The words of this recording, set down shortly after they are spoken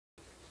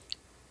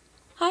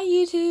Hi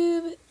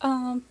YouTube!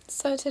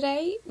 So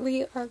today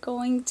we are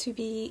going to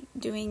be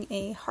doing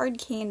a hard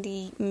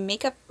candy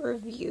makeup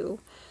review.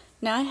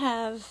 Now I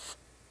have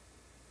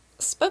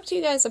spoke to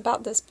you guys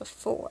about this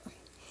before,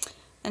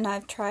 and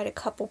I've tried a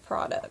couple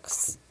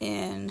products,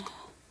 and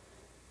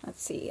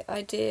let's see,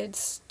 I did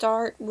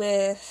start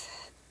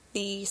with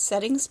the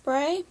setting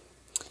spray,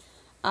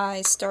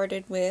 I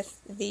started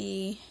with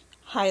the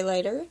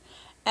highlighter,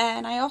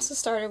 and I also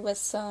started with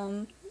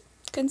some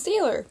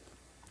concealer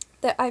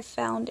that I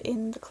found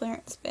in the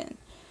clearance bin.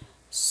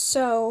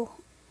 So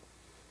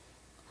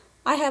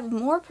I have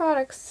more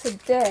products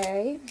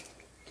today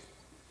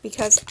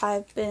because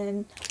I've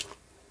been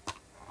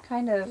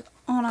kind of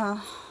on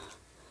a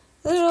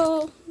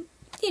little,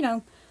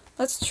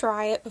 let's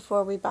try it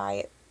before we buy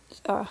it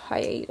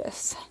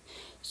hiatus.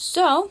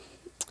 So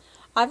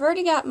I've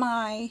already got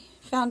my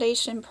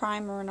foundation,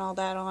 primer, and all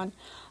that on.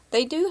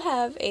 They do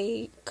have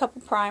a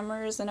couple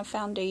primers and a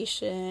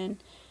foundation,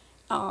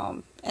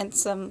 and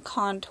some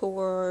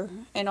contour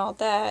and all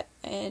that,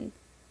 and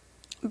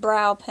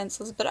brow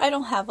pencils, but I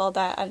don't have all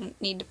that. I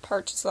don't need to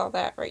purchase all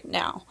that right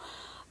now.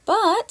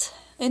 But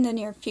in the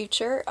near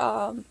future,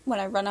 when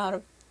I run out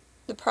of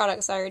the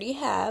products I already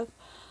have,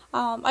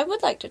 I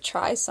would like to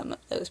try some of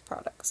those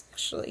products,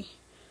 actually.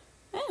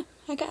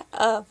 I got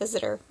a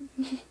visitor.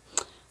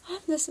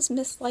 This is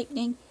Miss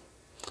Lightning.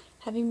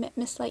 Have you met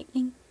Miss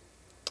Lightning?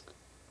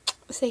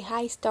 Say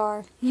hi,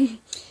 Star.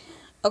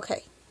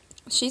 Okay.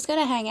 She's going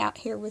to hang out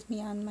here with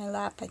me on my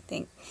lap, I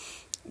think,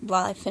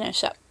 while I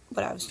finish up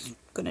what I was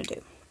going to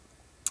do.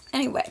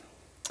 Anyway,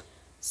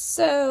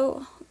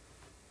 so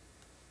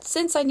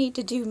since I need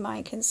to do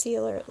my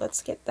concealer,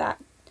 let's get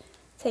that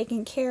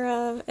taken care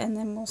of, and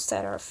then we'll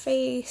set our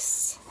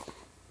face,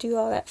 do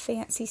all that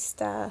fancy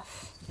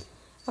stuff.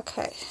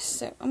 Okay,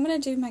 so I'm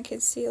going to do my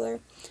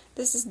concealer.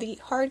 This is the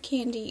Hard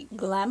Candy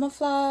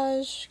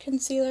Glamouflage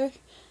concealer.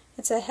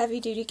 It's a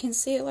heavy-duty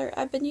concealer.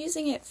 I've been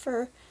using it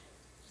for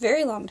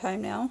very long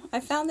time now. I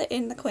found it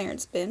in the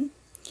clearance bin.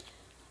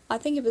 I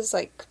think it was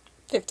like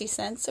 50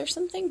 cents or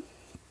something.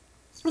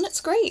 And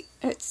it's great.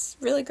 It's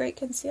really great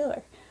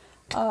concealer.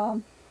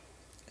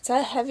 It's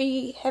a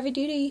heavy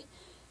duty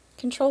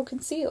controlled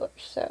concealer.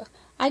 So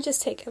I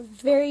just take a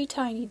very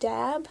tiny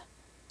dab,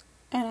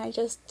 and I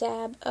just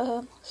dab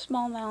a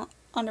small amount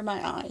under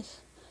my eyes.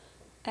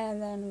 And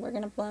then we're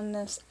going to blend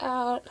this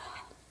out.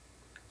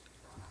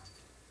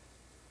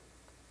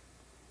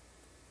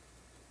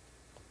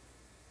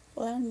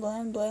 Blend,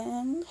 blend,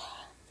 blend.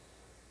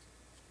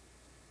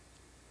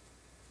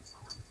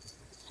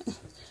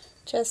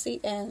 Jessie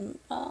and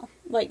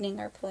Lightning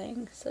are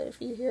playing, so if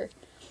you hear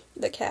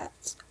the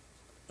cats,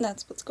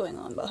 that's what's going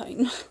on behind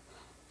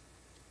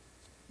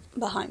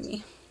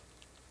me.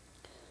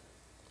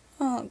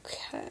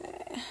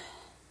 Okay.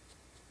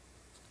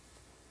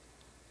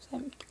 So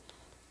I'm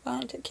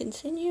going to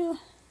continue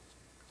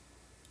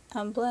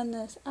and blend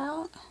this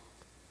out.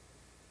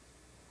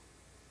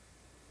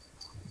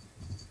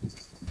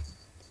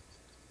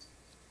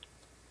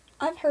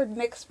 I've heard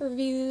mixed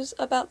reviews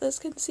about this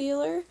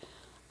concealer,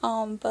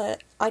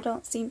 but I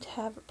don't seem to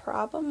have a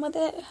problem with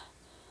it.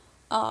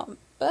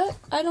 But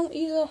I don't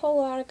use a whole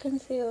lot of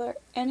concealer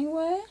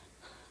anyway,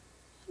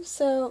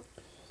 so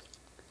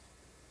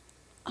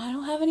I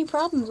don't have any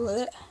problems with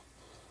it.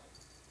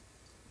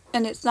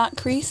 And it's not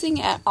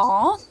creasing at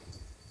all.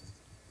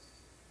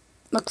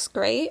 Looks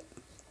great.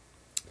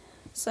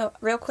 So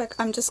real quick,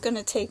 I'm just going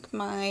to take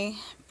my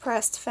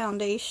pressed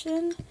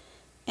foundation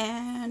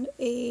and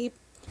a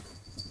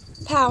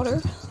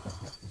powder,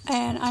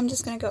 and I'm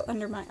just going to go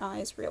under my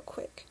eyes real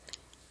quick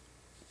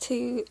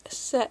to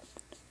set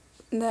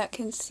that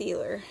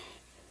concealer.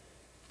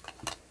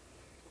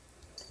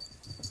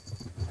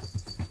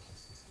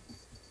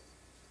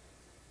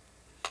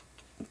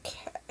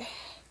 Okay.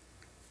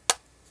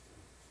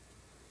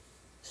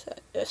 So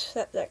just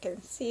set that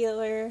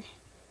concealer.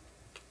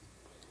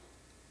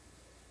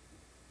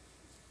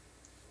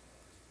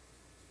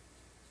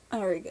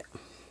 There we go.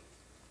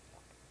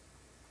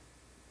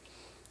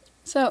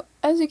 So,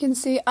 as you can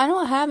see, I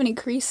don't have any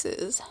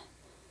creases.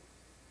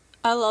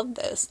 I love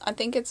this. I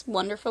think it's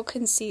wonderful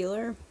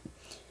concealer.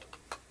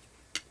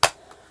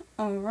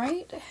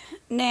 Alright,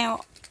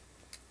 now,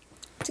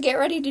 to get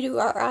ready to do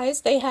our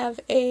eyes, they have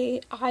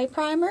a eye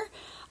primer.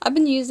 I've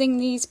been using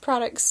these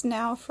products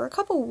now for a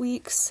couple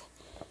weeks,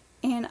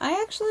 and I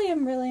actually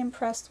am really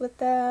impressed with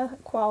the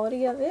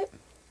quality of it.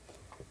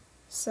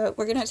 So,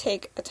 we're going to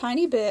take a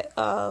tiny bit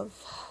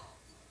of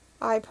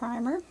eye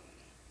primer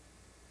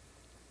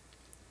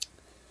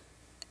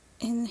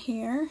in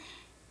here,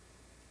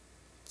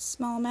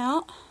 small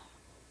amount,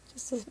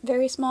 just a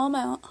very small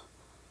amount,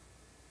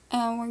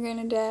 and we're going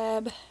to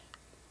dab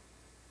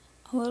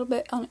a little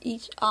bit on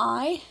each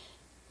eye.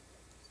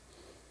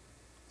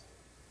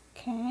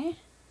 Okay.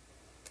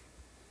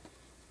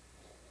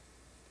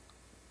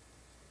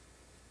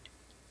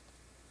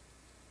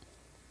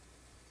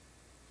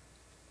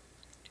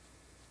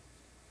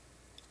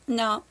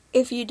 Now,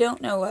 if you don't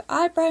know what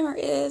eye primer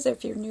is,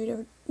 if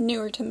you're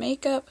newer to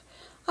makeup,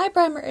 eye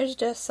primer is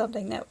just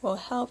something that will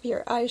help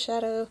your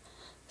eyeshadow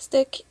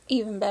stick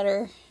even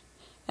better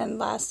and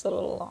last a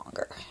little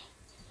longer.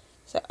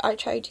 So I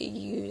try to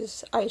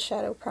use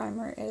eyeshadow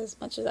primer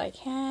as much as I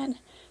can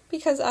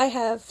because I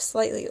have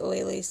slightly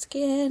oily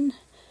skin.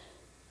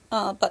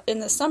 But in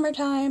the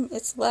summertime,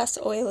 it's less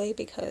oily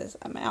because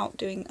I'm out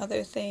doing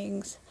other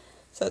things,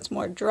 so it's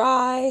more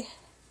dry.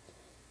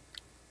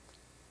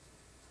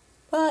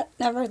 But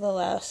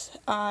nevertheless,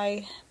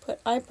 I put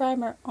eye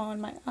primer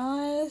on my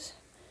eyes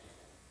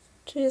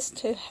just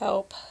to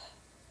help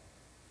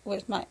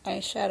with my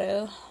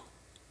eyeshadow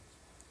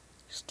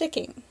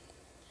sticking.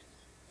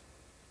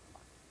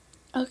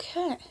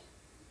 Okay, I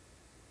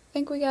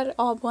think we got it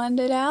all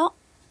blended out.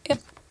 Yep.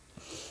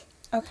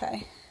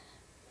 Okay.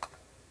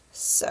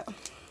 So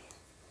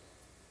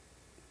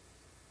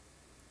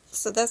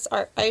that's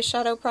our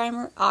eyeshadow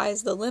primer,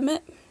 Eyes the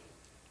Limit.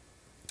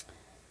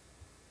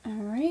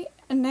 Alright,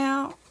 and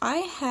now I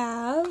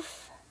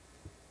have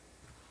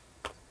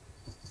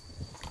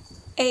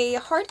a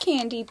hard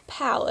candy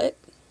palette.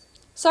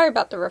 Sorry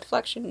about the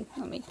reflection.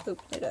 Let me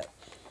open it up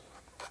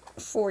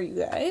for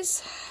you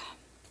guys.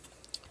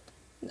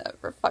 The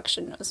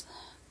reflection was...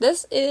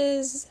 This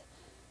is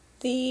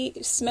the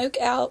Smoke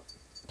Out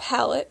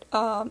palette.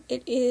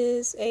 It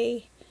is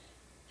a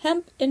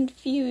hemp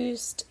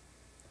infused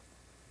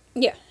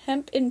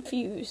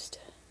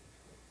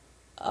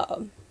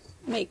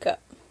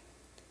makeup.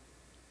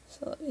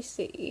 So let me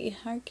see,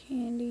 hard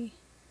candy.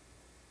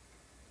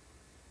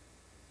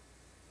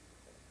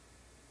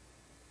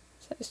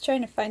 So I was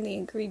trying to find the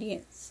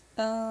ingredients.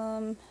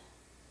 Hang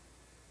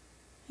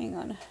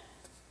on.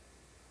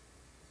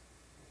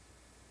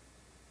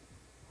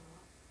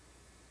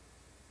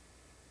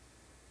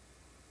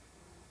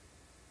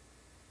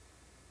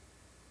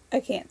 I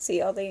can't see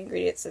all the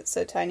ingredients, it's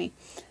so tiny.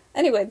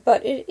 Anyway,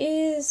 but it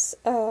is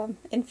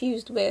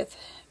infused with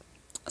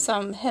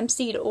some hemp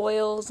seed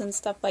oils and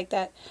stuff like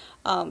that.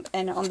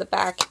 And on the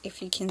back, if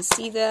you can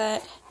see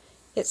that,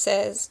 it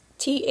says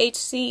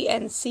THC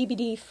and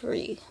CBD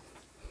free.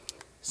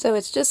 So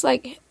it's just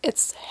like,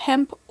 it's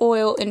hemp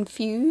oil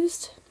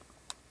infused.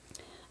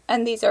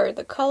 And these are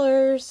the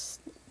colors,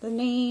 the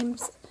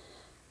names.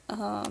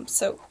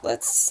 So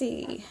let's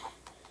see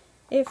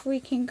if we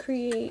can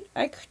create...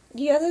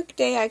 The other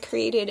day I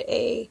created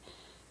a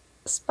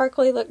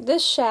sparkly look.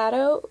 This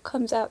shadow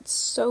comes out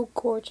so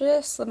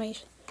gorgeous. Let me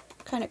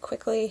kind of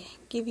quickly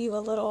give you a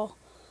little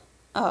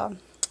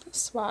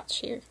swatch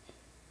here.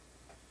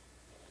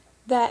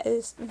 That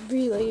is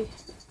really,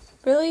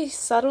 really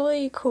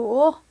subtly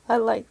cool. I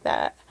like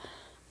that.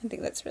 I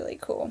think that's really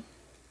cool.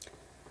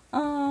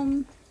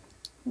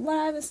 What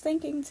I was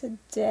thinking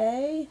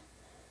today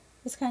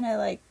is kind of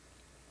like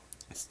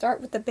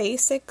start with the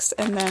basics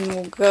and then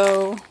we'll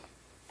go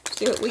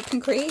see what we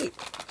can create.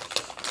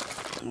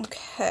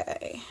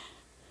 Okay,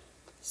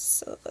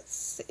 so let's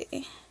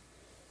see.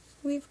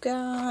 We've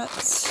got...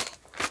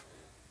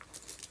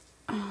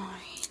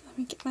 Alright, let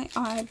me get my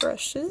eye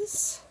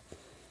brushes.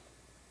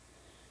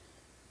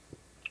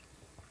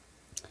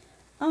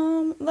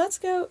 Let's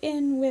go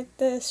in with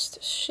this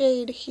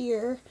shade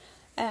here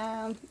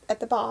at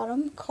the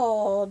bottom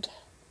called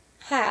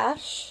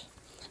Hash.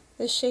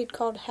 This shade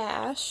called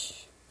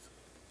Hash.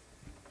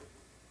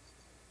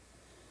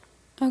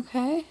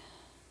 Okay.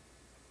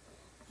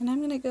 And I'm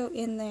going to go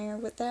in there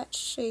with that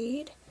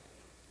shade.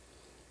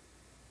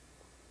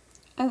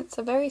 And it's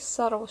a very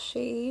subtle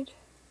shade.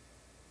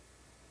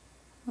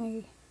 Let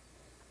me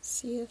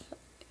see if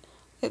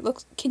it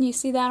looks... Can you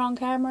see that on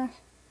camera?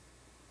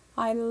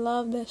 I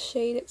love this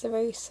shade. It's a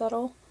very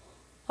subtle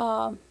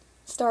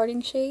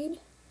starting shade.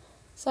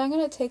 So I'm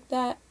going to take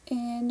that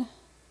in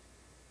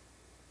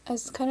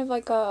as kind of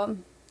like a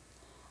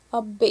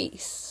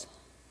base.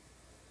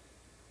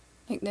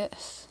 Like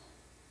this.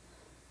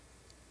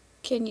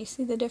 Can you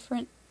see the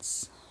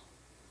difference?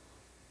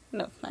 I don't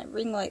know if my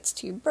ring light's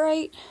too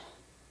bright.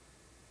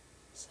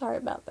 Sorry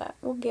about that.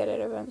 We'll get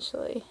it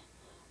eventually.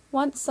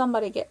 Once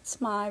somebody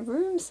gets my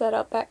room set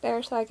up back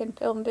there so I can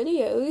film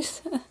videos,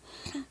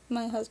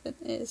 my husband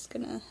is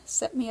gonna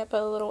set me up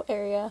a little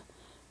area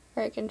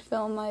where I can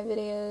film my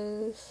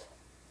videos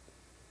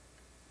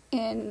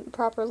in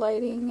proper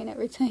lighting and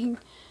everything.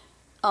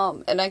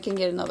 And I can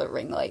get another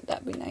ring light.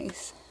 That'd be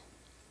nice.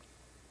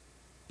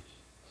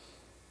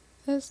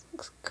 This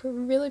looks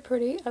really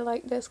pretty. I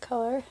like this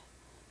color.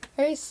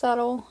 Very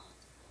subtle.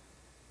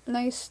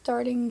 Nice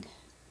starting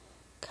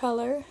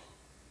color.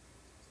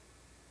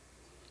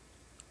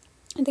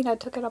 I think I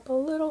took it up a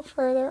little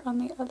further on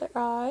the other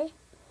eye.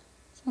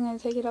 So I'm going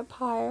to take it up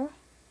higher.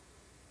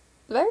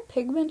 Very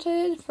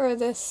pigmented for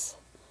this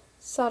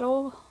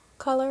subtle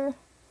color.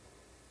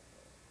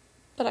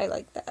 But I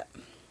like that.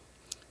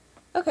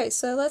 Okay,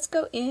 so let's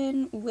go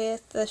in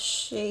with the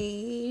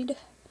shade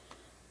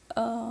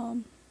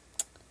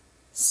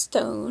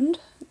Stoned.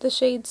 The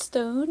shade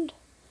Stoned.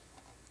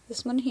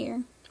 This one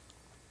here.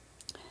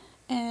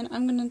 And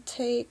I'm going to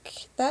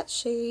take that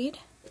shade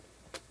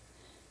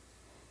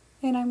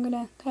and I'm going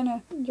to kind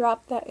of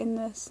drop that in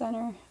the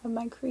center of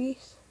my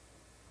crease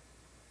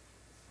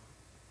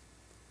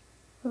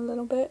a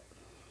little bit.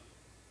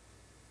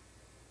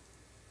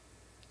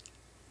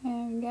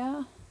 we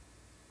go.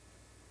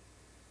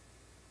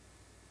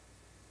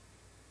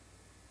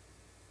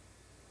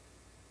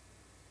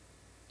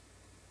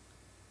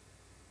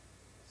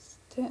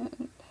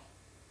 Stoned.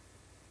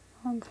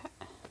 Okay.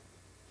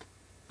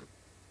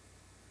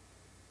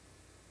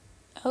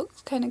 Oh,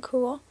 it's kind of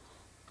cool.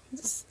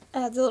 Just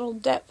adds a little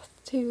depth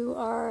to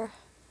our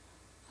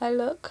eye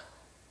look.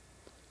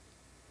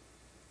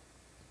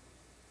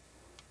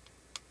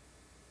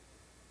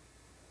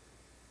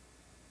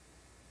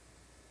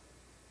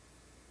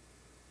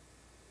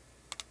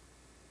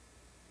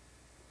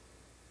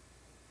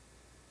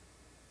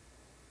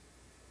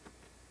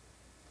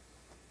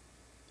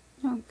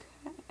 Okay.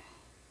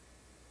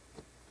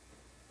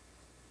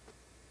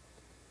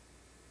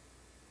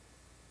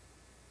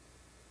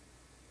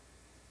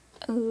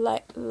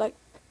 Like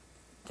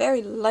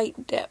very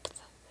light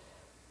depth,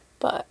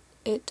 but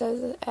it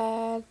does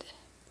add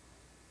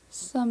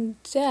some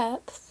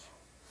depth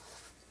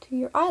to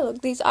your eye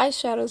look. These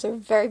eyeshadows are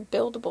very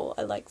buildable.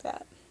 I like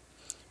that.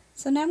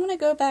 So now I'm going to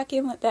go back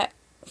in with that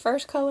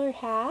first color,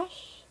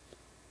 Hash,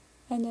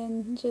 and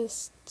then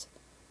just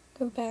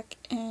go back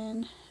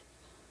and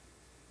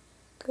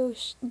go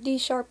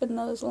de-sharpen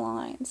those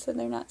lines so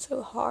they're not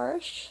so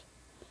harsh.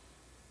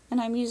 And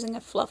I'm using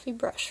a fluffy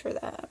brush for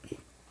that.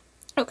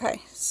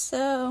 Okay,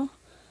 so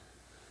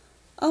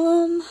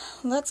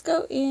let's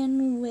go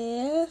in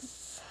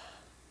with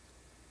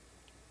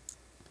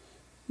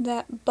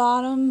that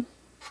bottom,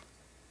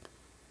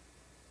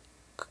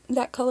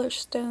 that color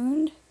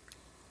Stoned,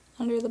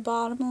 under the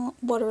bottom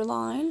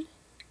waterline.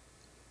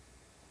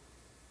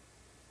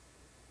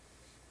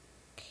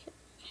 Okay.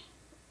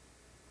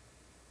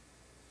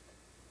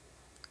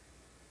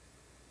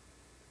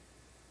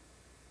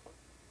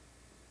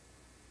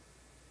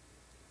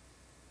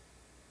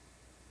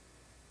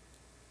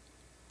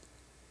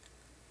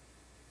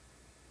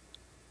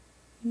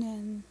 And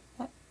then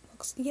that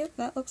looks, yep,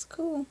 that looks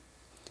cool.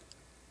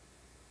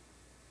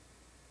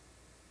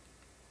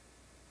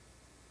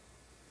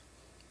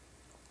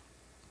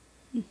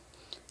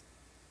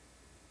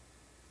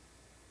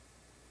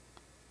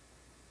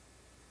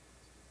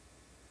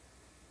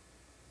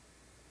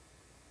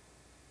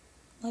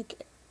 Like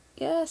it.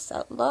 Yes,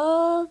 I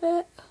love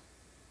it.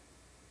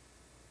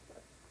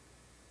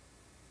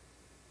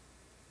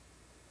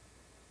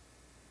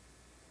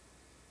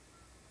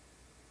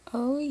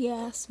 Oh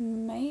yes,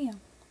 ma'am.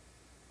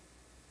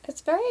 It's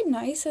very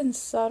nice and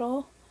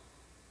subtle.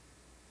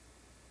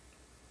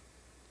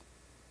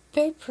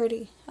 Very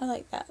pretty. I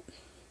like that.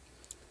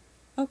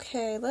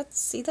 Okay, let's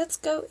see. Let's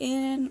go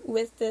in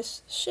with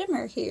this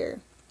shimmer here.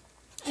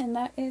 And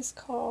that is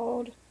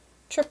called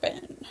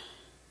Trippin'.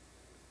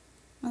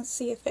 Let's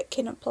see if it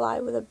can apply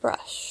with a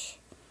brush.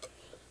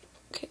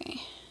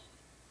 Okay.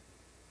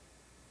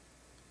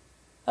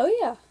 Oh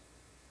yeah.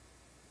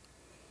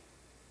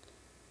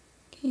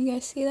 Can you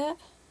guys see that?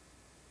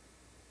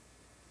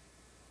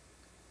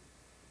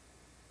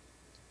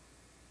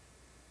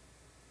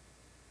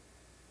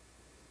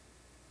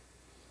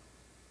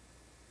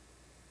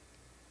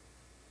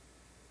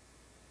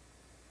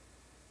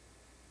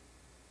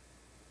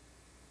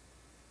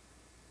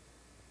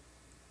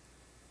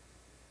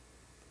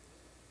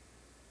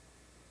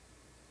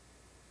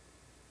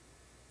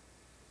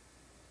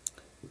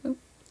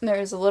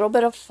 There's a little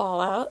bit of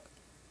fallout.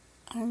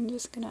 I'm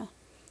just gonna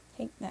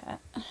take that.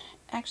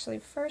 Actually,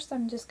 first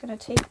I'm just gonna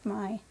take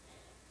my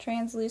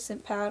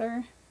translucent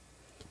powder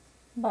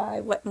by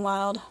Wet n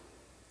Wild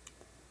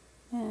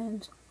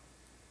and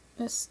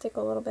just stick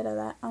a little bit of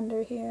that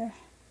under here.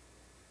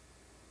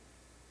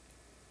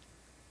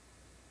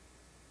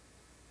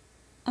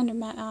 Under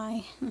my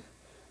eye.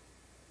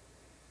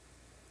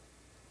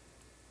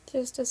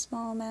 Just a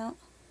small amount.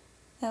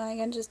 And I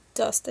can just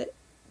dust it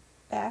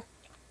back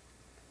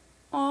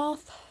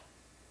off.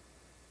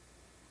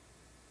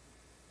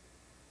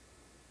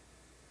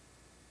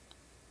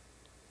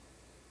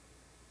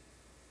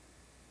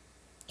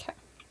 Okay.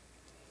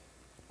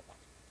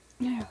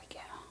 There we go.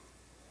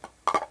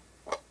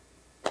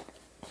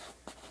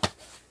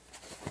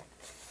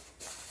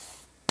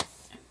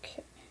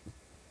 Okay.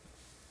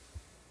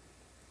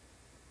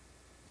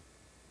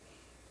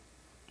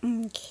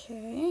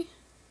 Okay.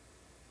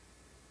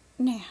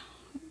 Now,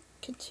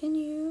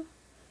 continue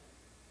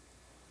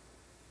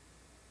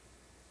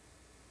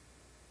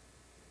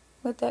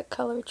with that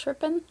color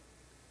Trippin'.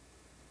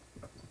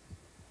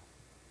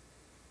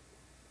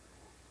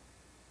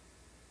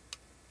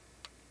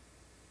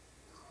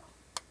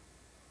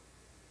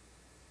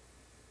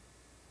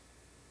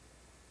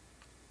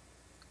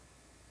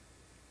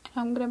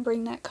 I'm going to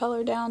bring that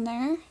color down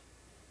there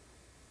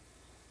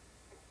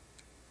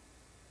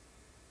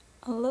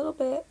a little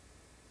bit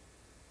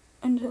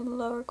into the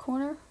lower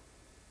corner.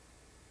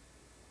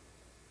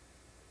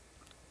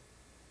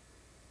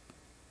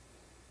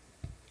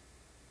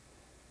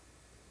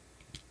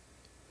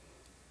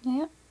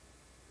 Yep,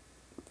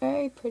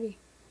 very pretty.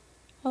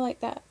 I like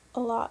that a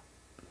lot.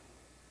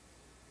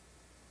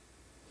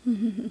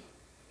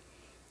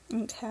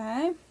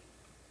 Okay.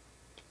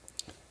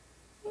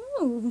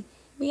 Ooh,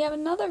 we have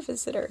another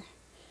visitor.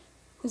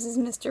 This is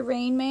Mr.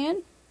 Rain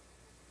Man.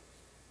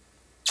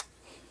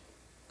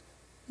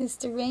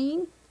 Mr.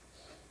 Rain.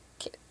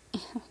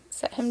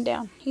 Set him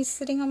down. He's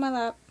sitting on my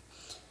lap.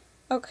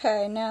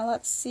 Okay, now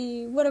let's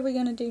see. What are we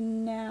going to do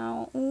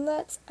now?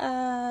 Let's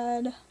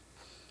add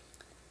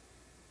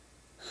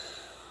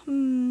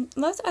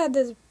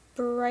this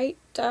bright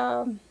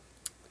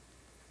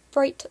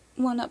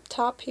one up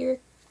top here.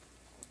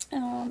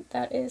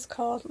 That is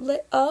called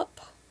Lit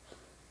Up.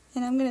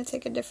 And I'm going to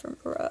take a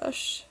different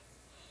brush.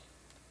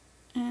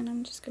 And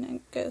I'm just going to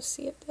go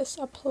see if this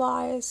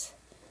applies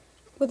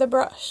with a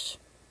brush.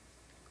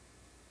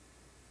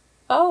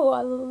 Oh, I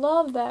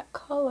love that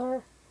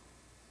color.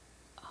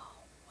 Oh,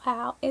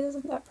 wow.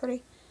 Isn't that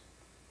pretty?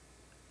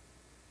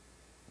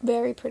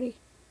 Very pretty.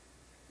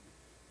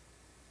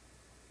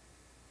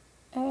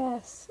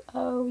 Yes.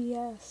 Oh,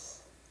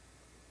 yes.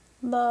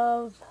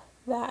 Love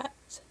that.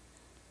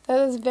 That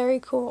is very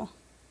cool.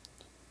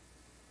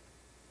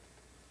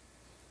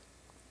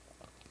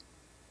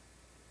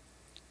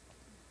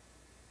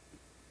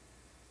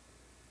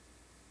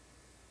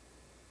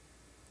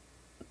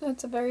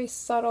 That's a very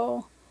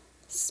subtle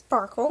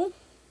sparkle.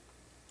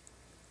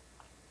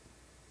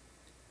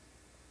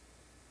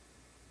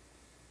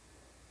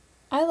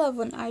 I love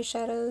when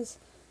eyeshadows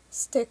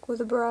stick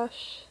with a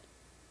brush,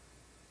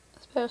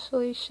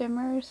 especially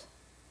shimmers.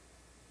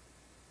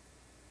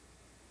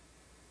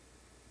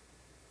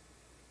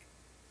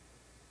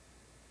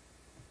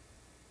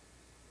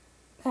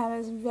 That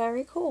is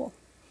very cool.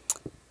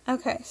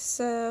 Okay,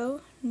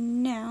 so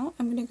now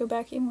I'm going to go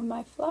back in with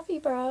my fluffy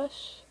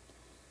brush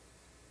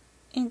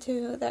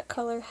into that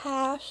color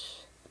Hash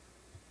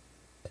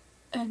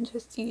and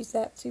just use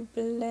that to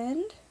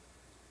blend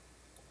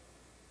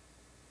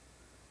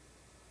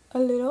a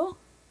little.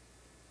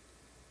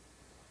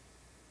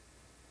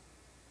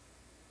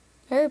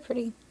 Very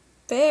pretty.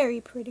 Very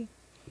pretty.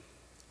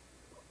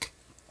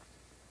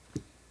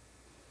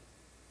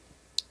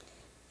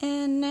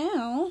 And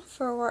now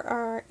for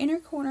our inner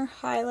corner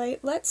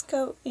highlight, let's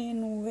go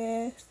in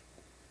with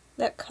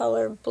that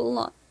color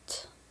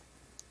Blunt.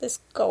 This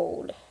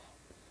gold.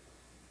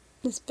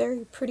 This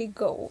very pretty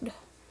gold.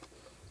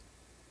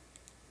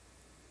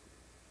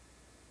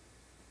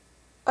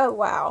 Oh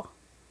wow.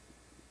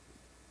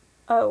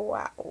 Oh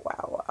wow,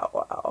 wow, wow,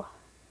 wow.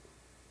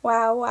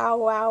 Wow, wow,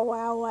 wow,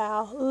 wow,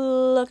 wow.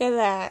 Look at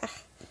that.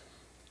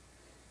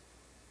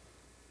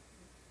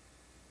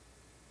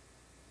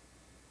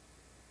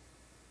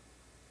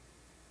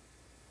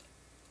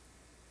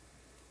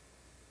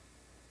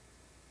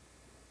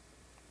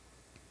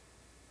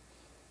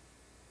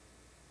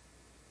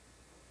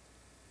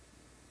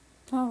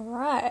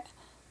 Alright.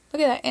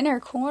 Look at that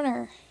inner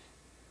corner.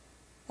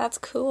 That's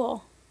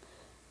cool.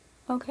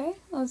 Okay,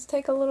 let's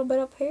take a little bit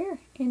up here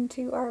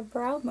into our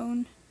brow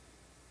bone.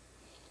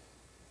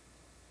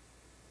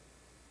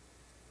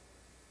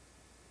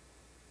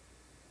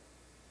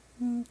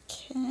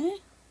 Okay.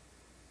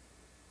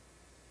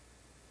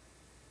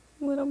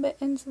 A little bit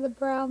into the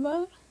brow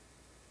bone.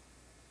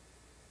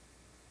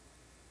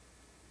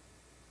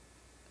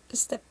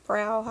 Just the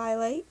brow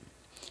highlight.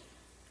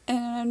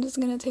 And I'm just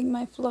going to take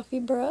my fluffy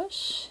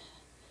brush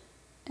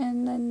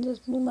and then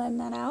just blend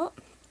that out.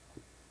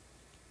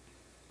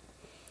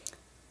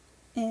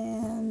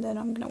 And then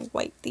I'm going to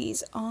wipe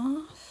these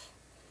off.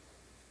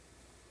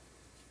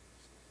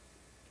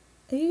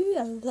 Ooh,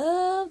 I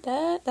love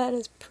that. That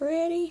is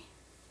pretty.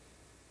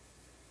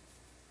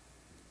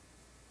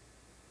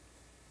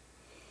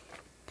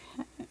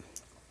 Okay.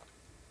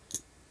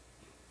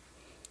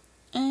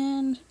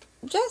 And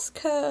just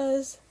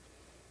because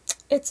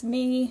it's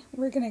me,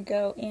 we're going to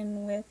go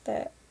in with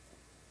that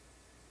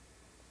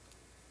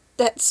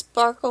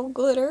sparkle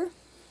glitter.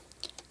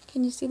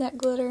 Can you see that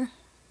glitter?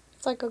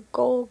 It's like a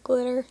gold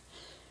glitter.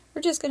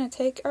 We're just going to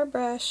take our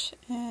brush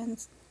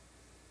and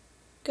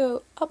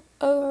go up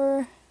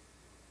over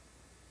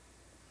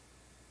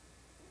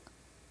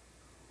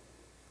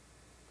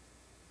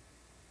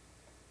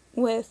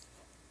with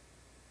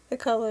the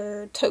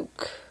color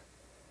Taupe.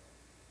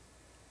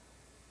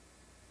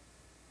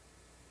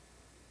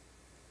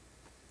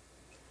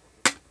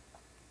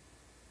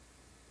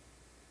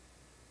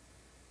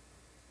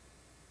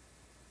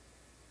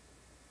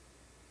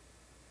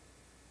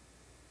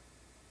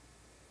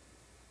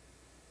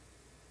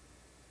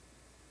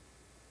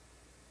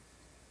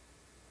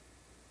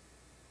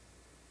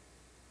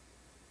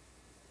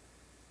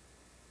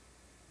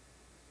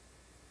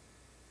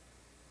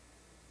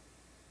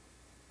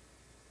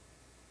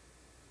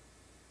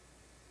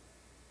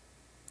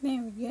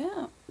 There we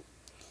go.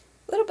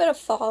 A little bit of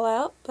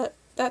fallout, but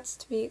that's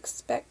to be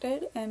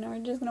expected. And we're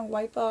just going to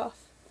wipe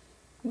off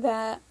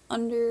that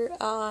under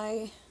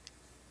eye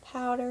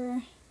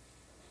powder.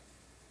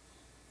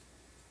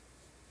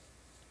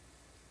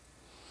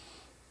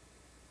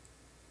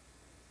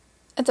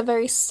 It's a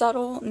very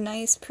subtle,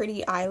 nice,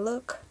 pretty eye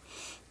look.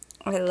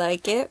 I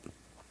like it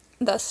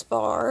thus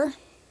far.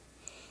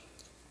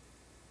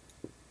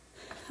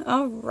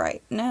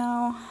 Alright,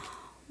 now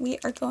we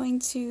are going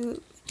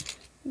to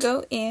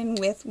go in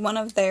with one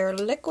of their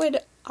liquid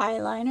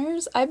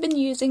eyeliners. I've been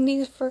using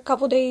these for a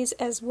couple days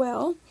as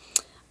well.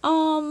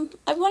 I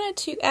wanted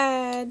to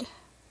add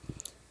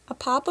a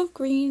pop of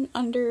green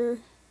under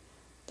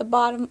the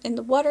bottom in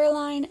the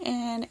waterline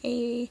and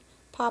a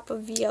pop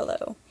of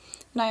yellow.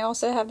 And I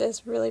also have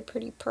this really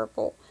pretty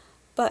purple,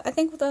 but I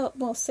think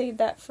we'll save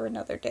that for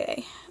another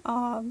day.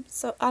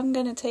 So I'm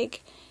going to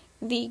take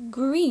the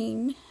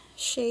green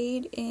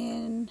shade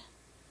in,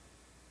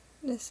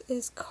 this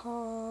is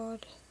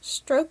called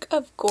Stroke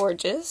of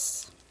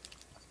Gorgeous,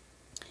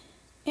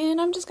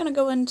 and I'm just going to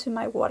go into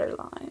my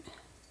waterline.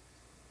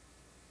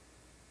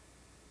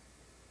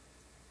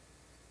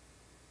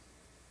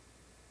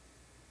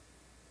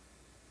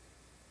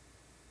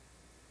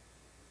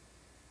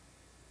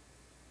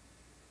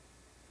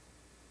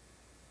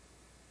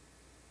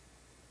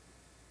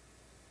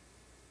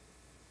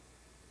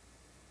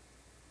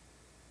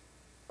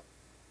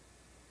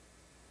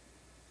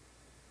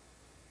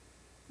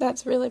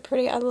 That's really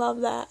pretty. I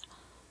love that.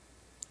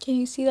 Can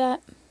you see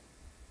that?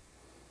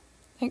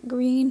 That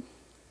green.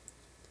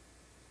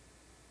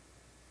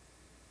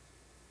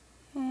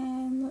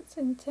 And let's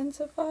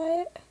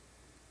intensify it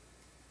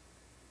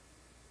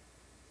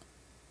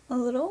a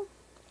little.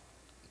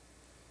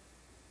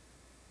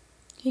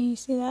 Can you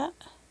see that?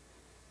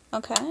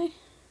 Okay.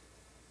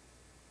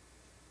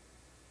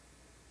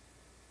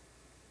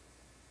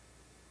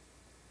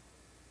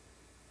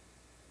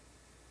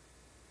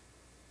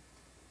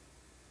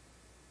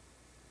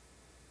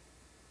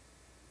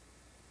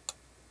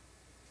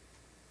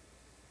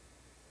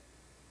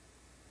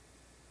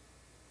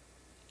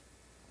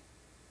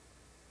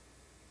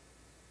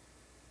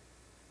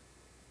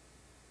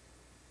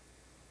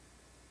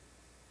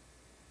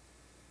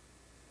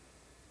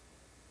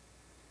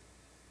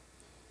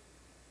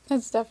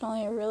 That's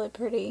definitely a really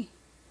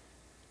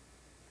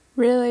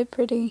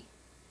pretty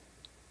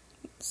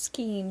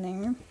scheme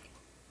there.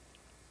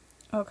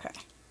 Okay.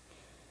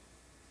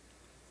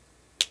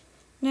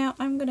 Now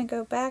I'm going to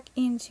go back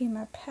into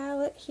my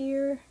palette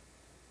here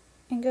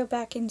and go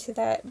back into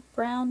that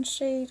brown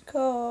shade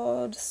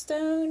called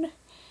Stone.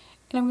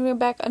 And I'm going to go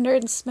back under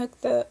and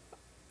smoke the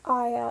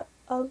eye out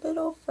a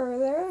little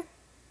further.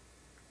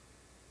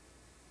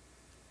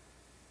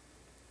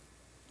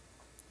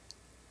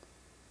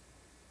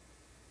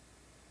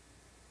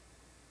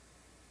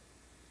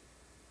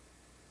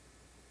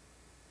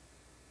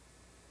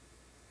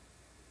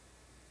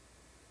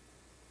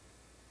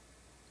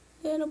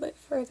 A little bit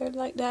further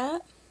like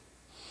that.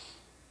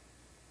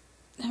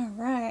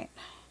 Alright.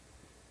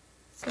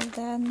 So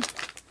then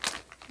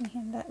we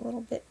have that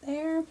little bit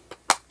there.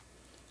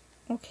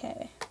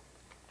 Okay.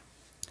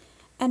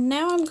 And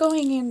now I'm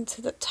going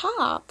into the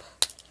top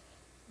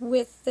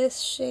with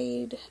this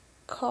shade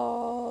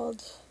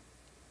called,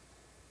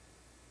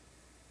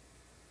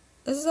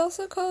 this is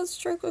also called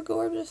Stroke of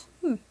Gorgeous.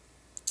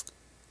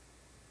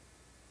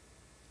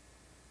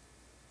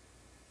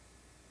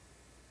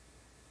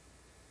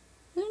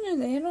 No,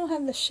 they don't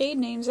have the shade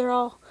names. They're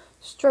all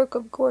Stroke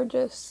of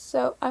Gorgeous.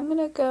 So I'm going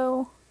to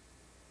go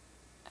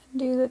and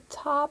do the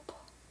top.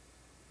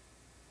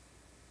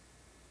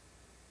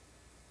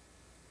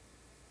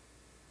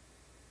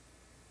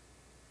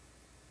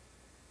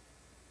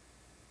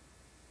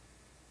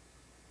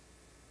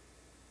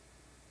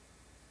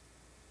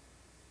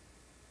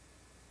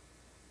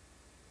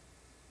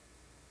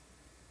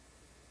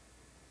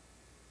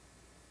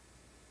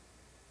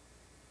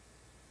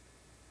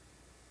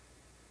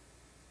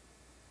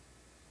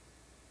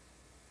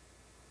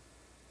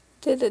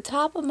 To the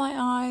top of my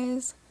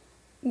eyes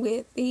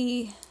with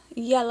the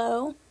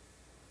yellow.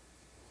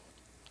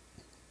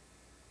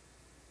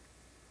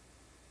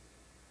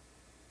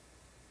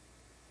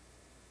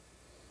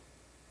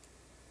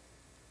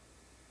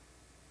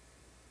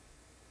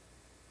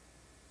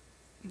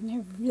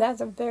 That's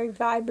a very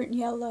vibrant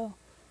yellow.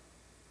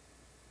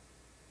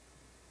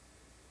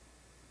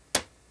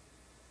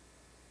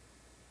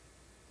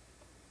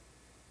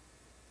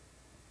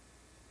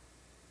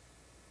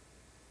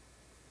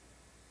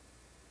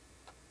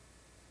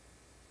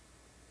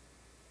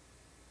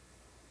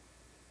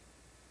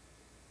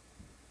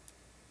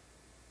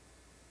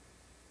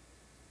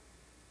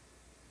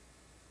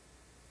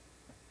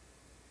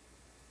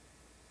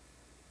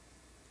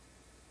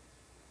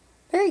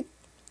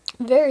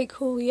 Very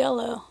cool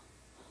yellow.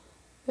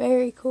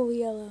 Very cool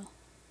yellow.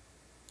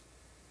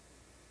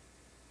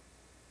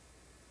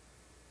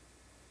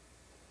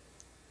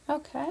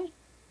 Okay.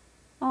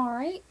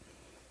 Alright.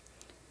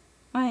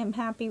 I am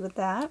happy with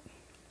that.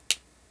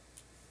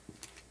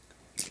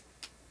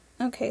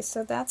 Okay,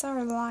 so that's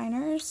our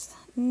liners.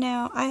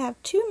 Now I have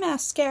two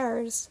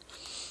mascaras.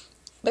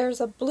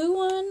 There's a blue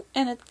one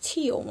and a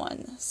teal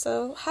one.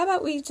 So how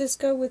about we just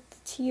go with the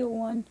teal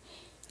one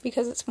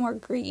because it's more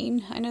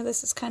green. I know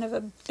this is kind of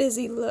a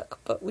busy look,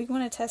 but we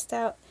want to test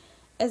out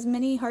as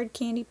many hard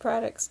candy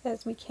products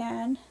as we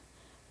can.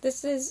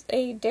 This is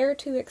a Dare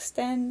to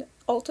Extend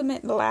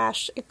Ultimate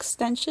Lash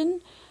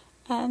Extension,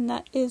 and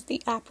that is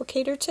the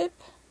applicator tip.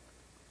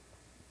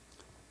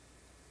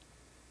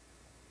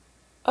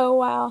 Oh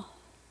wow,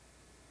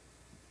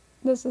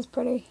 this is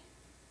pretty.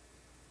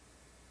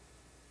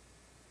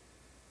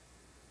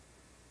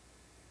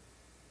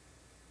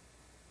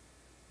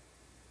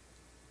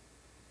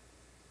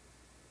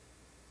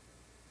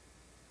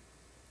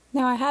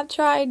 Now I have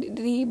tried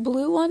the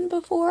blue one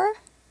before,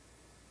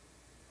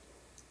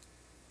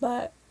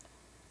 but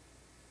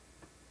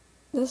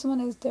this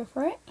one is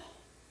different.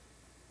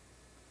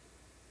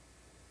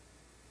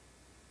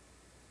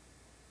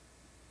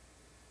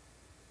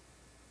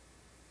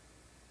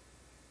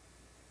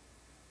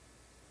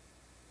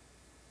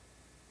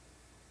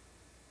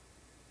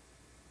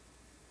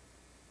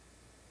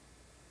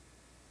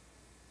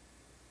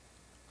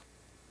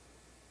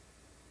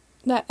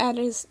 That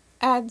adds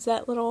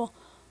that little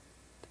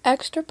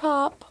extra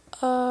pop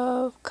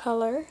of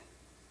color.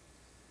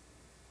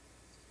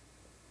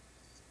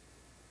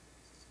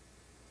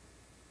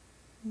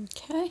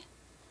 Okay.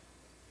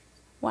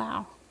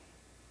 Wow.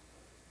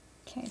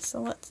 Okay, so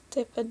let's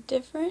dip a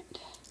different.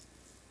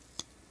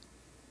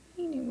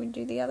 We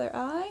do the other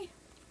eye.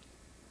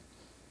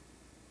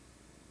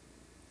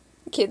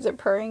 Kids are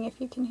purring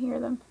if you can hear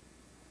them.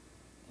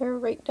 They're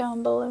right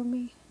down below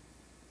me.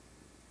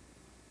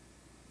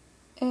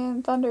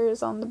 And Thunder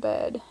is on the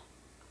bed.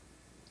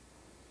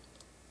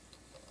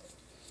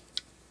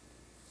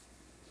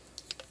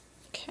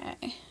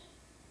 Okay.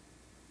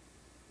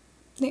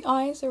 The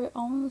eyes are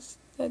almost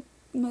the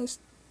most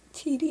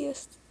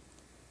tedious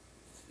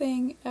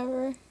thing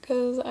ever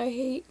because I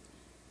hate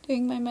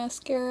doing my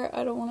mascara.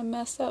 I don't want to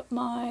mess up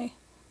my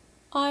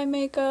eye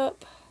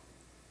makeup.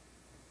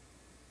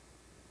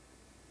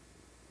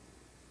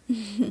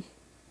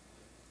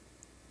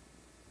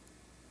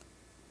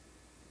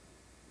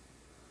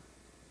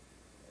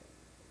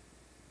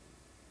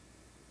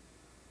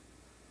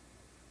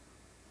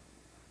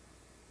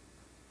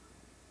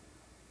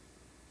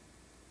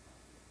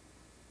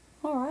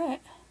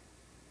 Alright.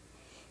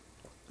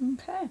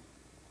 Okay.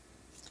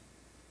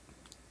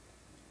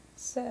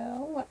 So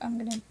what I'm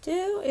going to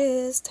do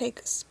is take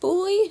a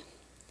spoolie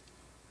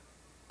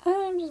and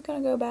I'm just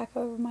going to go back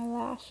over my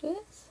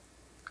lashes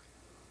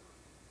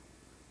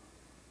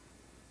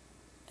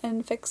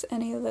and fix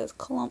any of those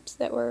clumps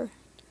that were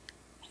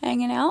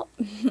hanging out.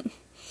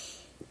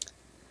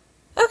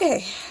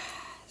 Okay,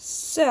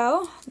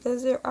 so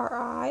those are our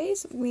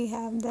eyes. We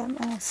have them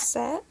all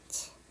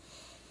set.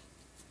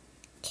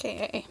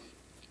 Okay.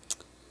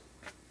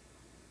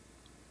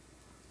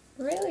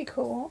 Really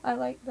cool. I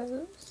like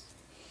those.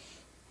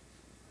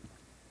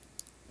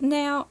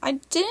 Now, I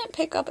didn't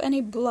pick up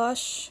any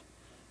blush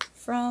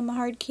from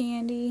Hard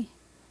Candy,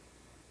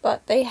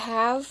 but they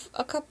have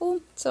a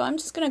couple, so I'm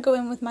just going to go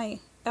in with my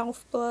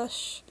e.l.f.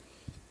 blush.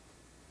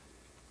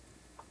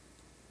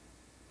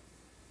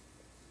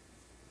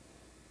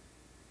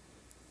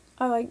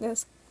 I like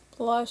this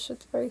blush.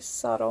 It's very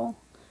subtle.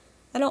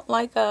 I don't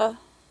like a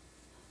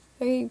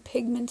very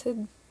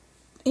pigmented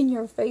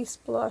in-your-face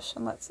blush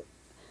unless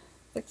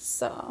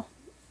it's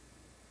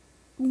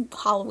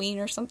Halloween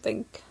or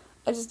something.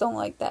 I just don't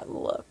like that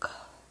look.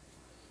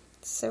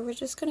 So we're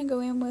just going to go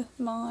in with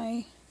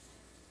my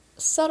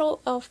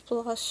subtle e.l.f.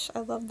 blush. I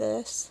love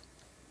this.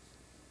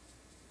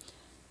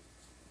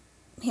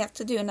 We have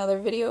to do another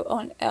video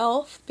on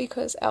e.l.f.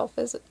 because e.l.f.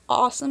 is an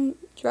awesome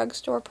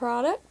drugstore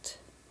product.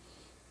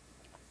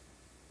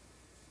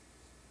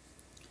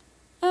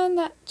 And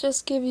that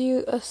just gives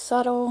you a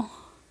subtle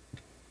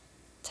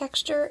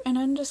texture, and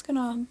I'm just going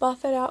to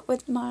buff it out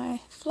with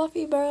my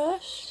fluffy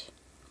brush.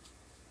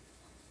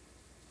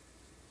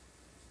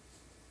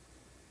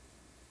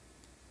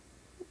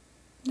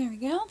 There we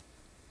go.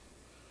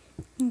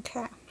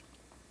 Okay.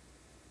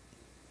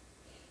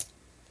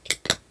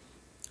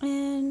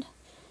 And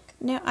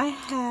now I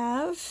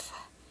have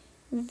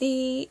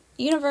the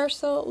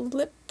Universal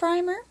Lip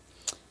Primer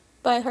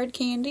by Hard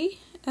Candy,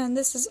 and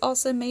this is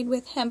also made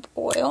with hemp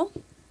oil.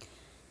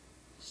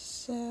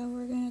 So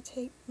we're going to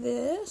take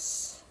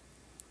this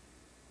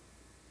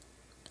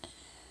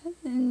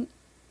and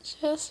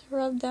just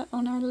rub that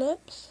on our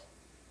lips.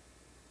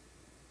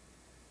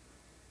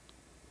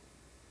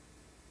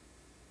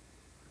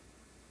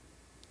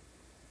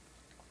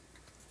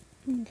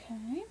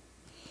 Okay.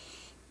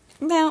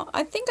 Now,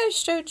 I think I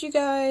showed you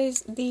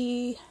guys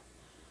the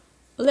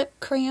lip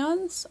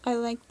crayons. I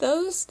like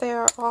those. They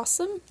are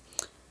awesome.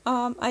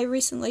 I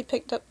recently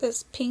picked up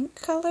this pink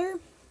color.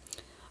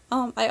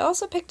 I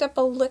also picked up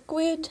a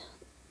liquid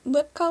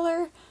lip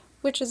color,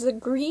 which is a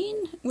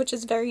green, which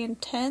is very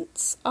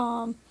intense.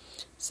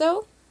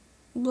 So,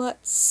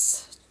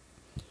 let's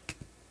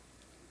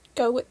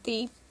go with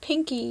the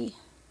pinky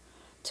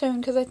tone,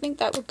 because I think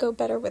that would go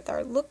better with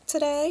our look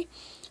today.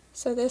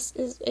 So this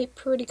is a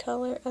pretty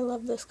color. I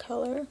love this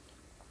color.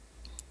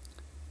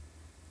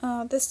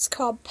 This is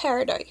called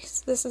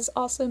Paradise. This is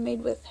also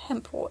made with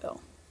hemp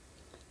oil.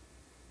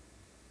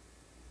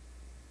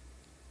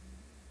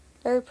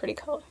 Very pretty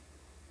color.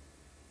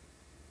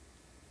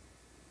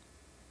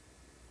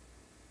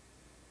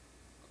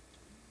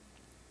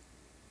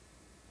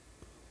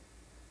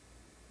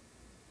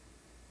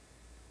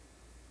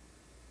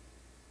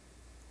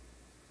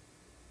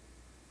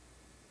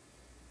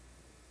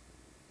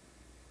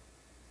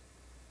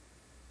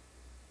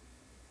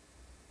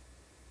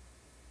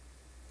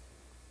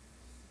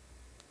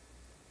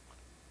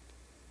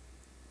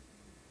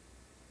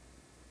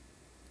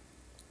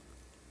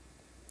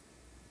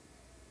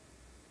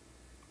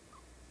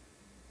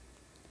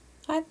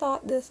 I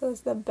thought this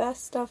was the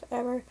best stuff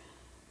ever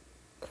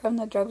from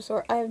the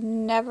drugstore. I have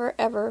never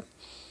ever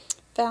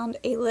found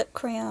a lip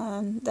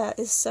crayon that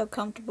is so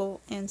comfortable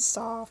and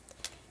soft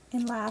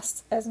and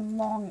lasts as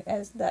long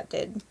as that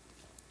did.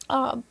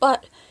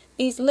 But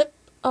these liquid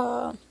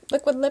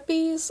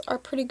lippies are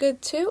pretty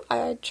good too.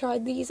 I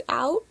tried these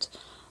out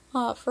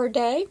for a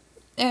day,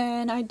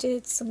 and I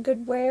did some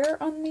good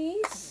wear on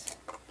these.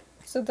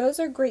 So those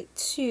are great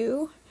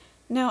too.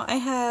 Now I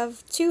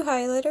have two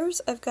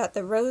highlighters. I've got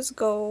the rose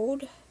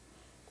gold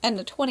and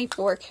the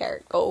 24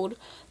 karat gold.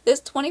 This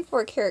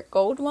 24 karat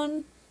gold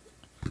one,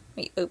 let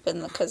me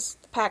open because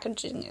the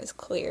packaging is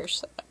clear,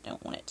 so I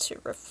don't want it to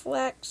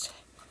reflect.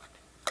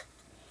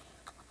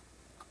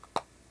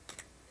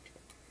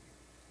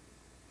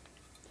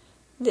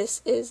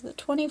 This is the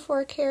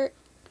 24 karat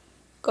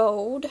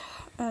gold,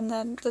 and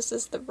then this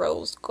is the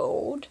rose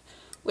gold,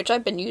 which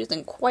I've been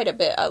using quite a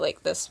bit. I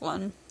like this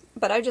one,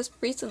 but I just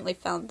recently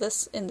found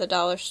this in the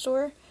dollar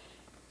store.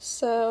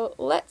 So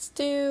let's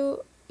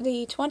do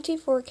the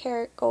 24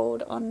 karat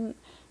gold on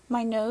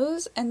my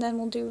nose, and then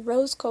we'll do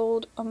rose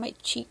gold on my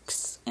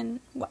cheeks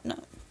and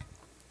whatnot.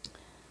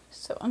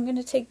 So I'm going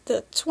to take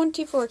the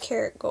 24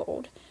 karat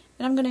gold,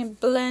 and I'm going to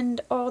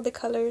blend all the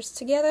colors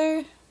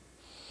together,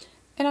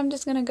 and I'm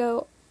just going to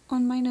go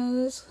on my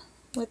nose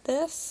with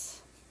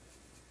this.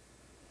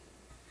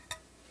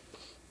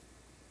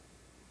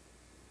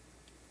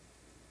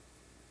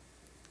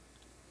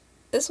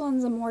 This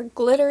one's a more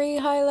glittery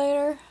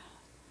highlighter,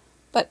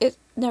 but it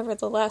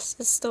nevertheless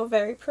is still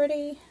very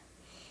pretty.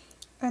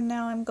 And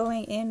now I'm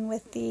going in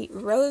with the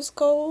rose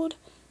gold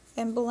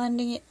and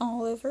blending it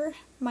all over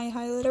my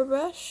highlighter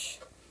brush.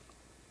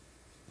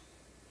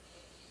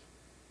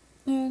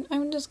 And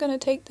I'm just going to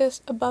take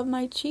this above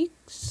my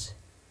cheeks.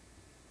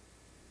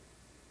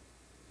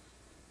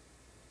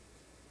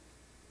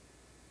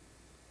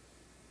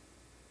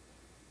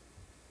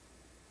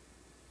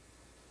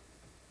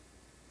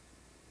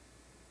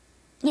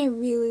 I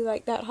really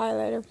like that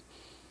highlighter.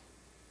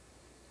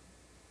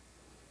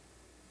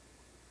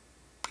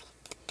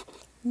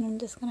 And I'm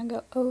just going to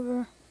go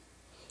over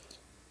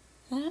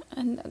that.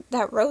 And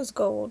that rose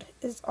gold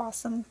is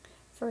awesome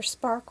for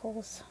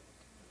sparkles.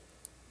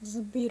 This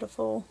is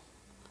beautiful.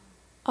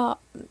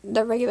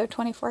 The regular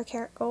 24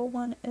 karat gold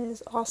one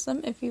is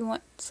awesome if you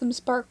want some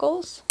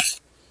sparkles.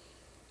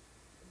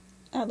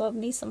 I love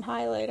me some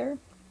highlighter.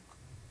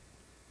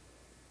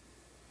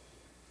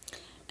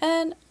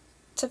 And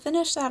to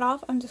finish that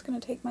off, I'm just going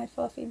to take my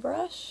fluffy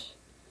brush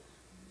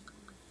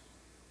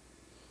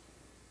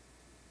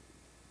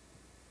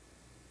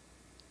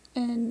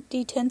and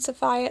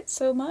detensify it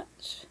so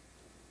much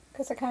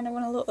because I kind of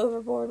went a little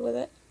overboard with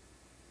it.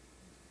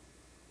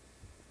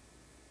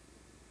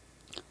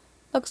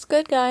 Looks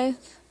good, guys.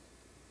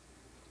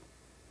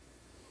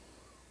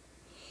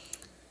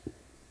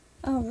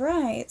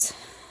 Alright.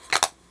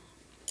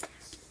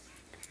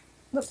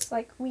 Looks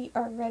like we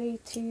are ready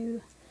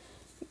to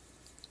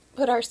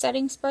put our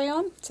setting spray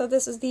on. So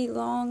this is the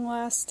Long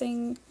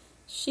Lasting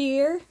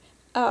Sheer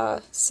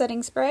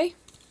setting spray.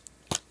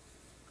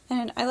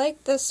 And I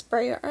like the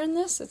sprayer in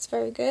this. It's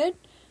very good.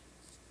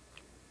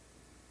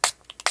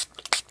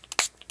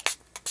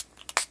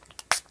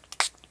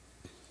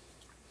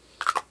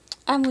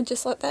 And we'll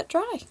just let that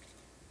dry.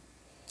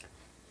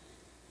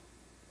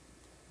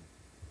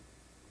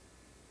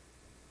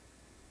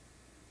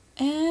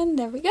 And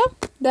there we go.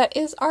 That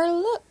is our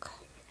look.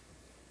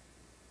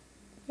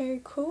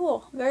 Very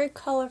cool. Very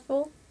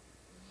colorful.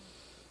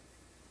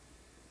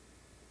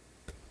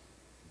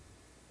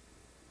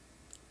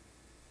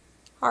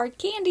 Hard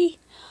candy.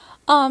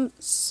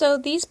 So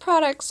these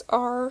products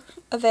are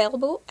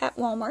available at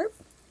Walmart.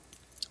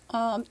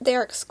 They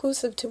are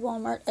exclusive to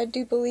Walmart, I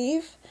do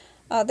believe.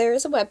 There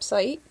is a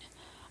website,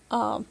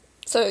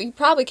 so you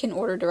probably can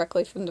order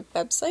directly from the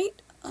website,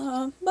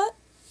 but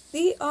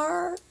they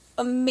are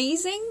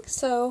amazing,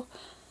 so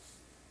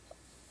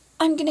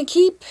I'm going to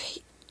keep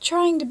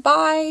trying to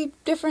buy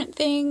different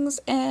things,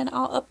 and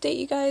I'll update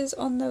you guys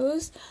on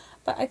those.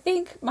 But I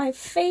think my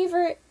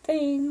favorite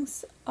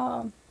things,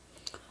 I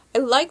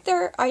like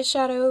their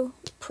eyeshadow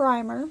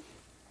primer.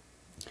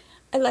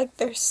 I like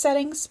their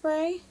setting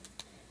spray.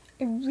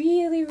 I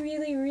really,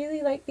 really,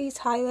 really like these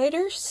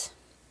highlighters.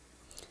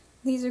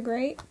 These are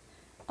great.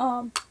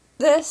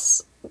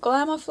 This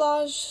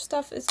Glamouflage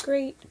stuff is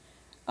great.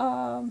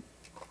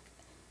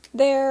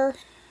 Their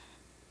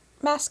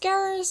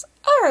mascaras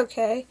are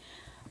okay.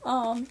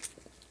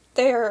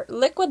 Their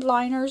liquid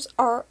liners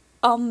are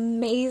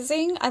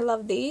amazing. I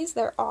love these.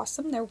 They're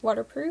awesome. They're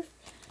waterproof.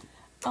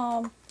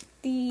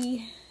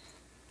 The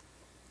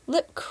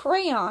lip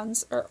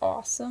crayons are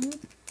awesome.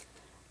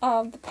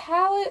 The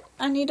palette,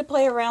 I need to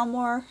play around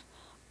more.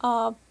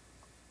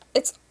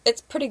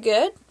 It's pretty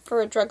good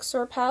for a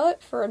drugstore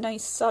palette for a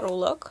nice subtle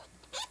look.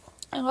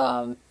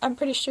 I'm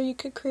pretty sure you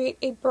could create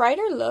a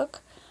brighter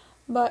look,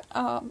 but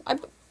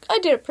I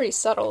did a pretty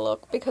subtle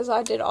look because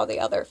I did all the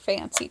other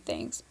fancy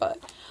things. But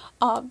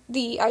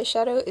the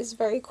eyeshadow is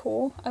very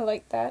cool. I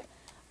like that.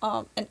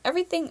 And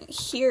everything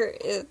here,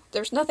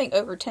 there's nothing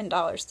over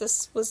 $10.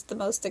 This was the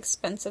most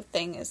expensive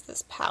thing, is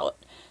this palette.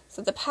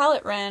 So the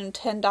palette ran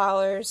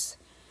 $10.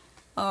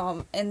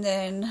 And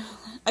then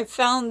I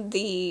found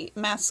the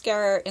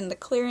mascara in the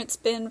clearance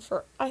bin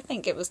for, I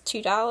think it was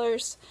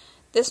 $2.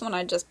 This one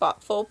I just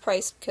bought full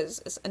price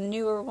because it's a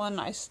newer one.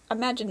 I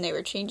imagine they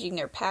were changing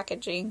their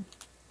packaging.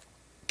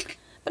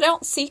 But I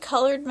don't see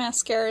colored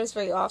mascaras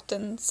very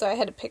often, so I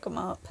had to pick them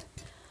up.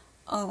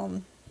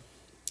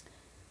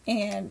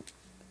 And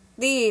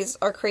these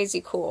are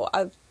crazy cool.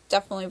 I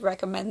definitely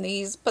recommend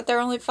these, but they're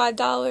only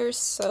 $5,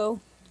 so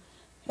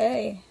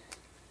hey.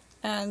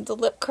 And the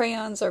lip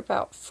crayons are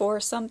about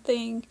 $4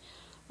 something,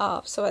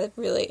 so I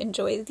really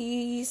enjoy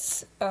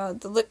these.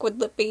 The liquid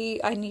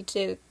lippy I need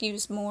to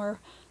use more,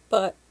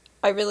 but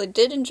I really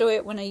did enjoy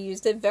it when I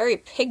used it. Very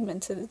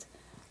pigmented.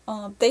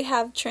 They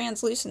have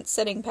translucent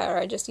setting powder.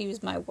 I just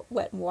used my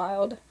Wet n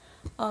Wild.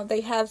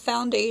 They have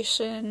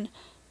foundation,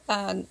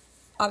 and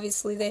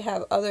obviously they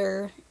have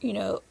other,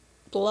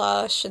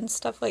 blush and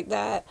stuff like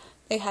that.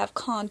 They have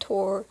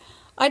contour.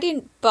 I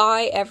didn't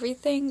buy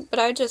everything, but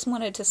I just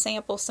wanted to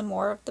sample some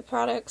more of the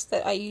products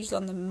that I use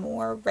on the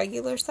more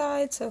regular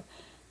side. So,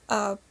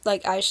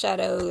 like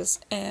eyeshadows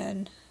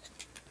and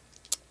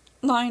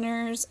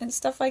liners and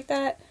stuff like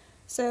that.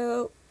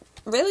 So,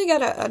 really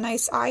got a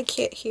nice eye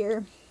kit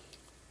here.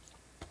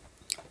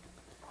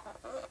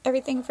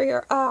 Everything for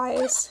your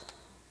eyes.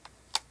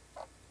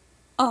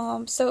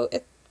 So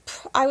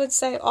I would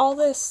say all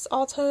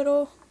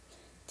total,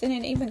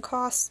 didn't even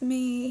cost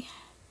me.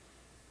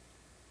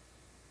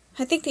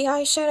 I think the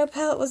eyeshadow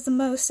palette was the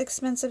most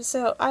expensive,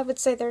 so I would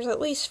say there's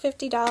at least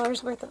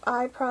 $50 worth of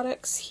eye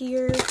products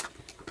here.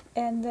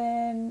 And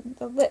then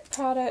the lip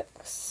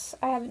products,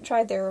 I haven't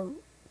tried their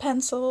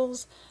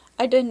pencils.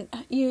 I didn't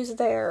use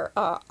their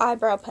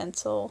eyebrow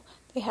pencil.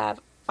 They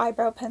have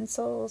eyebrow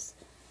pencils.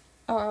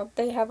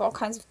 They have all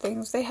kinds of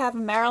things. They have a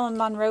Marilyn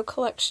Monroe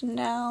collection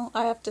now.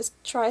 I have to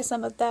try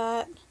some of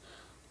that.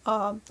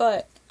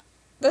 But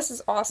this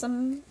is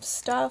awesome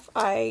stuff.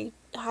 I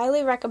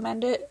highly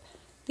recommend it.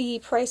 The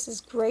price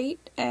is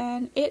great,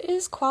 and it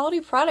is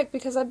quality product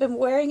because I've been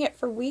wearing it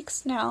for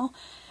weeks now,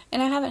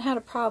 and I haven't had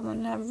a problem.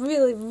 And I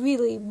really,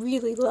 really,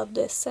 really love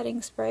this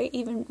setting spray.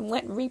 Even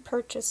went and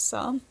repurchased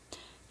some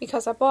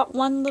because I bought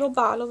one little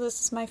bottle. This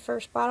is my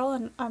first bottle,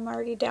 and I'm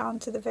already down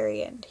to the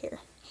very end here.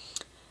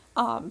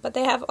 But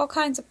they have all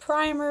kinds of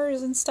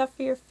primers and stuff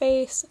for your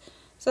face,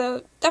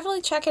 so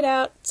definitely check it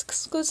out. It's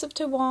exclusive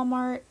to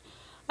Walmart.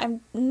 I'm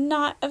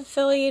not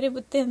affiliated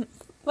with them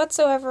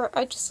whatsoever.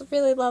 I just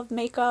really love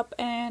makeup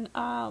and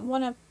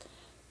want to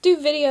do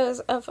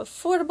videos of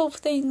affordable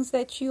things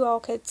that you all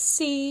could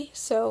see.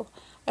 So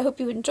I hope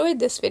you enjoyed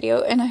this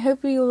video, and I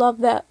hope you love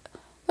that.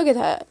 Look at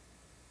that.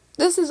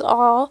 This is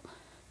all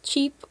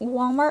cheap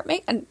Walmart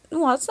makeup.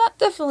 Well, it's not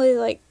definitely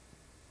like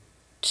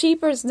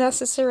cheaper is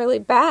necessarily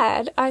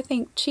bad. I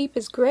think cheap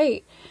is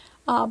great.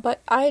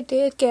 But I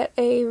did get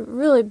a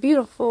really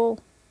beautiful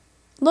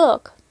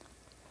look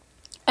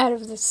out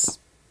of this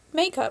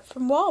makeup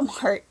from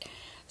Walmart.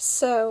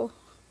 So,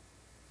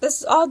 this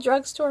is all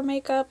drugstore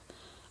makeup,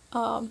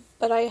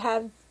 but I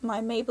have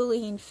my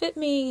Maybelline Fit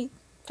Me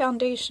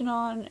foundation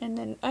on, and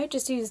then I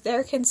just use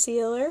their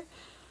concealer.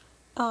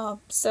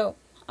 So,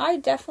 I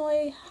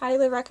definitely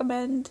highly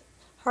recommend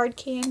Hard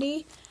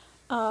Candy.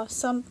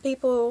 Some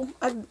people,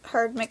 I've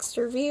heard mixed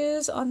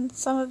reviews on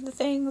some of the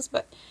things,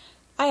 but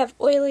I have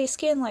oily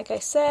skin, like I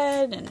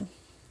said, and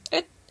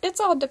it's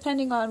all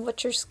depending on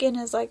what your skin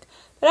is like,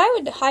 but I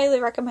would highly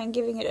recommend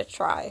giving it a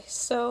try.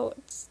 So,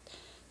 it's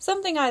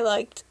something I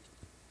liked,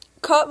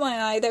 caught my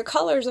eye. Their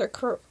colors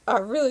are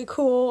really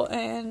cool,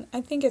 and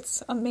I think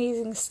it's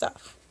amazing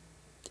stuff.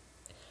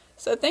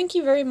 So thank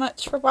you very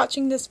much for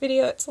watching this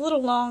video. It's a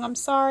little long, I'm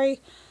sorry,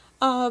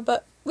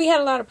 but we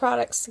had a lot of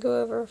products to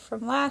go over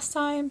from last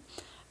time,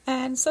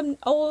 and some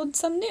old,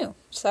 some new.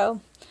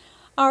 So,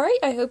 alright,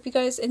 I hope you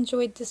guys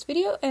enjoyed this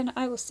video, and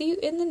I will see you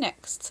in the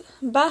next.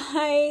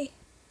 Bye!